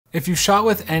If you've shot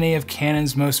with any of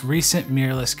Canon's most recent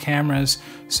mirrorless cameras,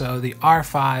 so the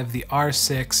R5, the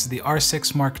R6, the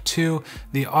R6 Mark II,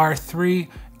 the R3,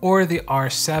 or the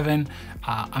R7,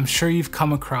 I'm sure you've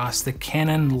come across the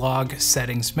Canon Log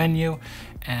settings menu,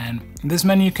 and this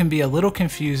menu can be a little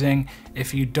confusing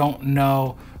if you don't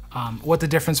know what the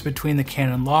difference between the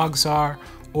Canon logs are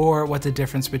or what the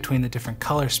difference between the different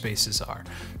color spaces are.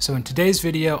 So in today's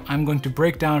video, I'm going to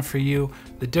break down for you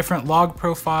the different log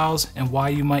profiles and why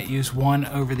you might use one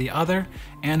over the other,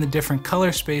 and the different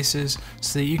color spaces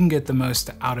so that you can get the most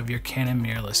out of your Canon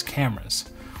mirrorless cameras.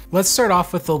 Let's start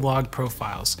off with the log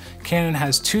profiles. Canon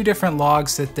has two different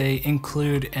logs that they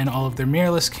include in all of their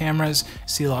mirrorless cameras,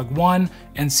 C-Log 1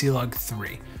 and C-Log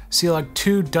 3. C-Log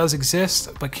 2 does exist,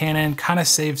 but Canon kind of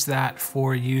saves that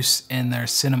for use in their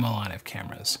cinema line of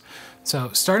cameras. So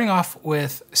starting off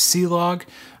with C-Log,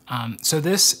 so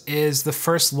this is the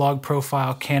first log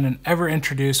profile Canon ever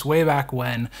introduced way back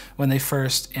when they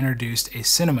first introduced a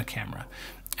cinema camera.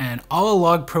 And all a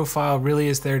log profile really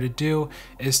is there to do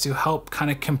is to help kind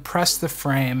of compress the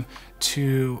frame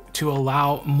to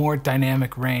allow more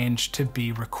dynamic range to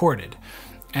be recorded.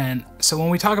 And so when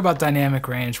we talk about dynamic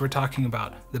range, we're talking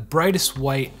about the brightest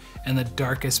white and the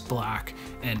darkest black,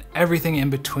 and everything in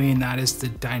between that is the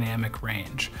dynamic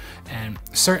range. And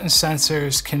certain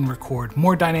sensors can record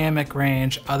more dynamic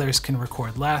range, others can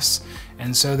record less.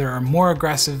 And so there are more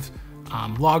aggressive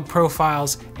log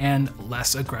profiles and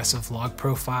less aggressive log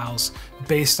profiles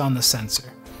based on the sensor.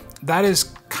 That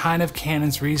is kind of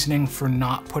Canon's reasoning for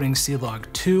not putting C-Log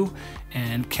 2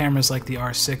 in cameras like the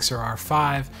R6 or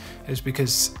R5, is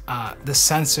because the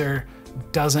sensor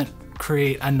doesn't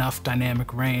create enough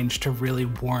dynamic range to really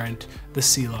warrant the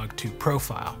C-Log 2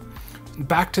 profile.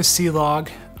 Back to C-Log,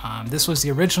 this was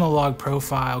the original log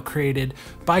profile created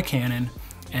by Canon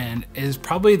and is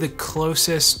probably the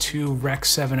closest to Rec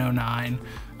 709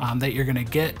 that you're gonna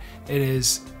get. It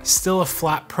is still a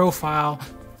flat profile,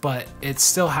 but it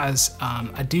still has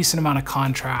a decent amount of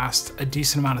contrast, a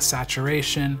decent amount of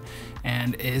saturation,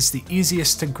 and is the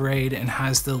easiest to grade and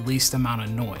has the least amount of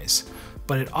noise.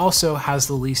 But it also has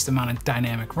the least amount of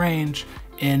dynamic range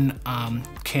in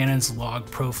Canon's log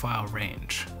profile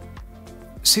range.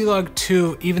 C-Log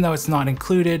 2, even though it's not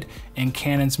included in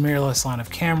Canon's mirrorless line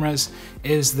of cameras,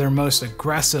 is their most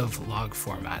aggressive log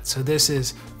format. So this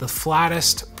is the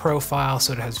flattest profile,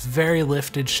 so it has very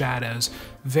lifted shadows,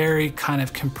 very kind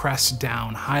of compressed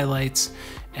down highlights,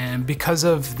 and because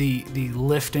of the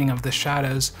lifting of the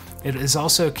shadows, it is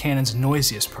also Canon's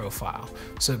noisiest profile.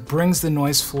 So it brings the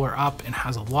noise floor up and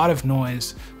has a lot of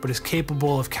noise, but is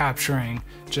capable of capturing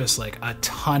just like a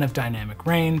ton of dynamic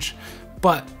range.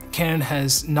 But Canon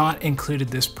has not included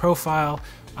this profile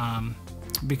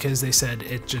because they said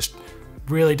it just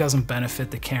really doesn't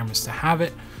benefit the cameras to have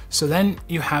it. So then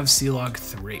you have C-Log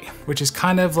 3, which is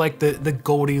kind of like the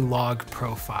Goldie log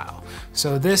profile.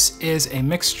 So this is a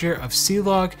mixture of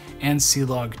C-Log and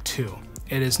C-Log 2.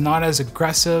 It is not as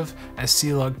aggressive as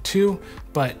C-Log 2,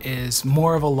 but is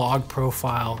more of a log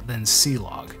profile than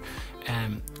C-Log.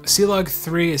 And C-Log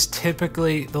 3 is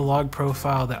typically the log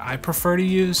profile that I prefer to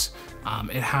use.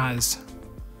 It has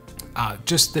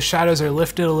just the shadows are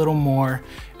lifted a little more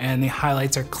and the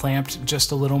highlights are clamped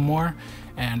just a little more.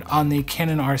 And on the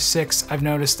Canon R6, I've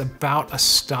noticed about a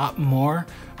stop more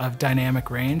of dynamic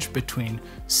range between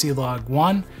C-Log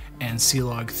 1 and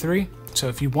C-Log 3. So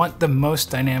if you want the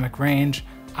most dynamic range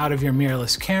out of your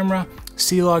mirrorless camera,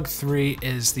 C-Log 3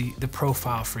 is the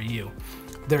profile for you.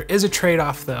 There is a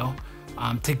trade-off though.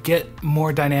 To get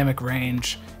more dynamic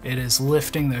range, it is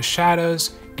lifting those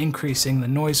shadows, increasing the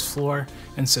noise floor,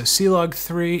 and so C-Log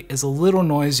 3 is a little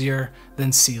noisier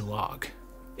than C-Log.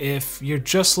 If you're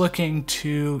just looking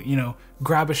to,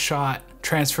 grab a shot,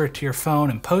 transfer it to your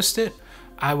phone and post it,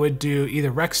 I would do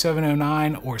either Rec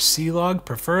 709 or C-Log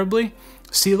preferably.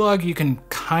 C-Log you can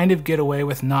kind of get away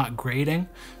with not grading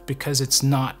because it's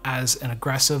not as an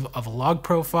aggressive of a log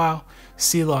profile.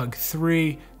 C-Log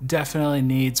 3 definitely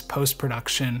needs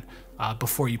post-production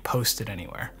before you post it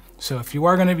anywhere. So if you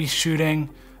are going to be shooting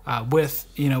with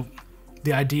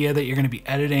the idea that you're going to be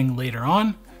editing later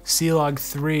on, C-Log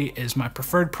 3 is my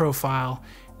preferred profile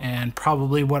and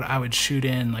probably what I would shoot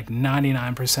in like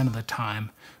 99% of the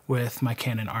time with my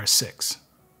Canon R6.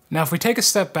 Now if we take a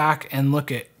step back and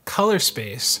look at color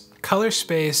space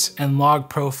and log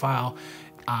profile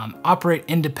operate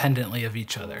independently of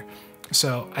each other.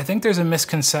 So I think there's a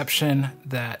misconception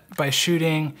that by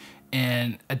shooting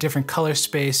in a different color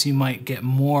space, you might get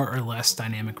more or less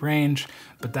dynamic range,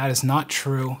 but that is not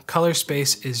true. Color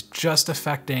space is just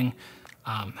affecting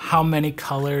how many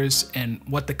colors and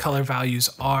what the color values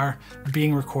are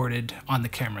being recorded on the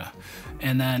camera.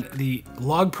 And then the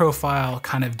log profile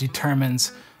kind of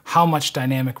determines how much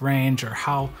dynamic range or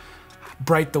how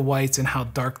bright the whites and how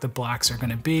dark the blacks are going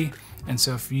to be. And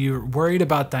so if you're worried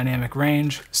about dynamic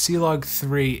range, C-Log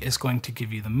 3 is going to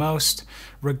give you the most,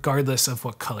 regardless of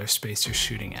what color space you're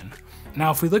shooting in.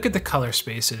 Now, if we look at the color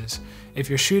spaces, if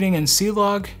you're shooting in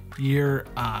C-Log, you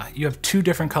have two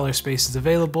different color spaces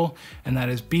available, and that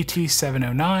is BT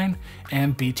 709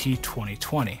 and BT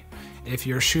 2020. If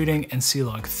you're shooting in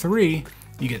C-Log 3,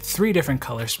 you get three different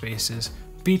color spaces: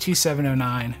 BT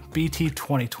 709, BT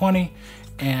 2020,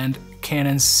 and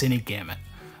Canon's Cine Gamut.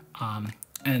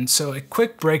 And so a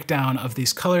quick breakdown of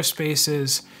these color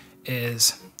spaces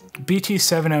is BT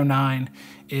 709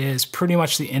 is pretty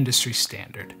much the industry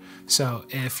standard. So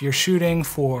if you're shooting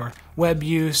for web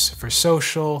use, for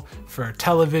social, for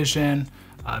television,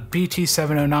 BT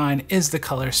 709 is the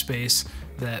color space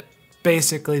that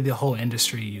basically the whole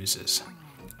industry uses.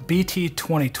 BT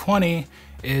 2020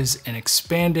 is an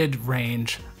expanded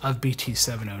range of BT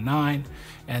 709,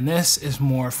 and this is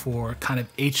more for kind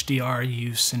of HDR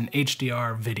use and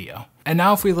HDR video. And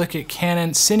now if we look at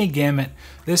Canon Cine Gamut,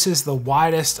 this is the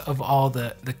widest of all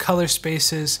the color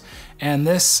spaces, and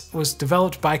this was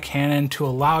developed by Canon to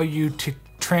allow you to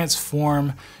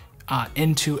transform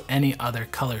into any other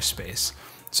color space.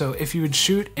 So if you would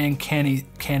shoot in Canon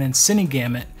Cine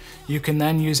Gamut, you can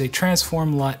then use a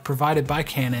transform LUT provided by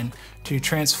Canon to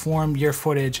transform your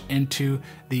footage into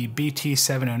the BT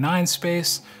 709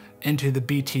 space, into the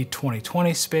BT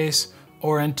 2020 space,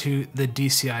 or into the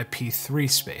DCI-P3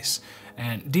 space.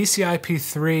 And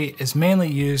DCI-P3 is mainly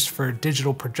used for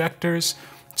digital projectors.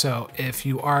 So if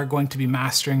you are going to be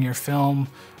mastering your film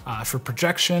for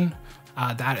projection,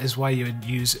 that is why you would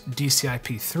use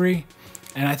DCI-P3.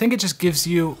 And I think it just gives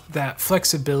you that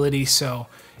flexibility. So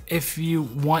if you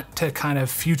want to kind of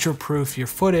future-proof your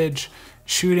footage,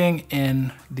 shooting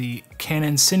in the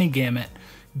Canon Cine Gamut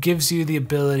gives you the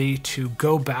ability to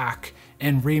go back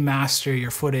and remaster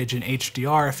your footage in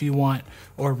HDR if you want,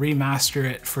 or remaster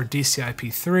it for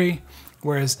DCI-P3.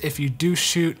 Whereas if you do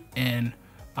shoot in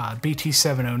BT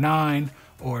 709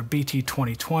 or BT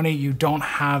 2020, you don't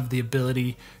have the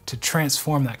ability to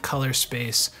transform that color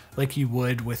space like you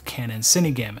would with Canon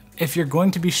Cine Gamut. If you're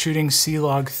going to be shooting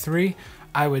C-Log 3,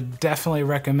 I would definitely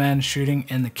recommend shooting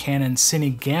in the Canon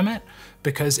Cine Gamut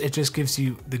because it just gives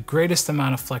you the greatest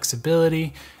amount of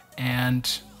flexibility.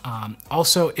 And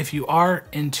also, if you are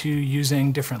into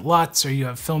using different LUTs, or you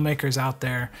have filmmakers out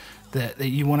there that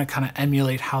you want to kind of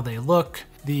emulate how they look,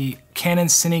 the Canon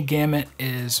Cine Gamut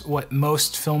is what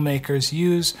most filmmakers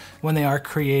use when they are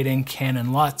creating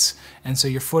Canon LUTs, and so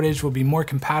your footage will be more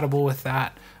compatible with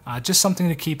that. Just something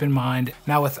to keep in mind.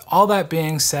 Now, with all that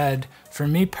being said, for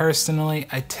me personally,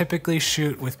 I typically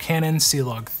shoot with Canon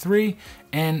C-Log 3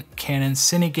 and Canon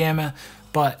Cine Gamut,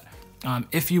 but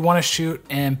if you want to shoot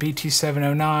in BT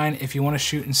 709, if you want to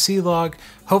shoot in C-Log,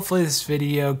 hopefully this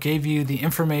video gave you the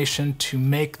information to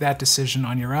make that decision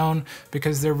on your own,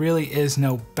 because there really is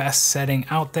no best setting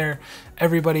out there.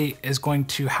 Everybody is going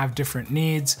to have different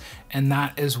needs, and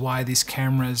that is why these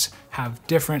cameras have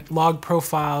different log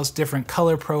profiles, different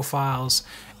color profiles,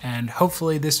 and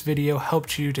hopefully this video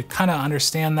helped you to kind of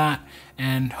understand that,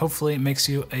 and hopefully it makes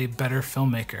you a better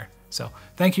filmmaker. So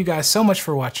thank you guys so much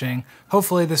for watching.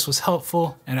 Hopefully this was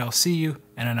helpful, and I'll see you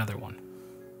in another one.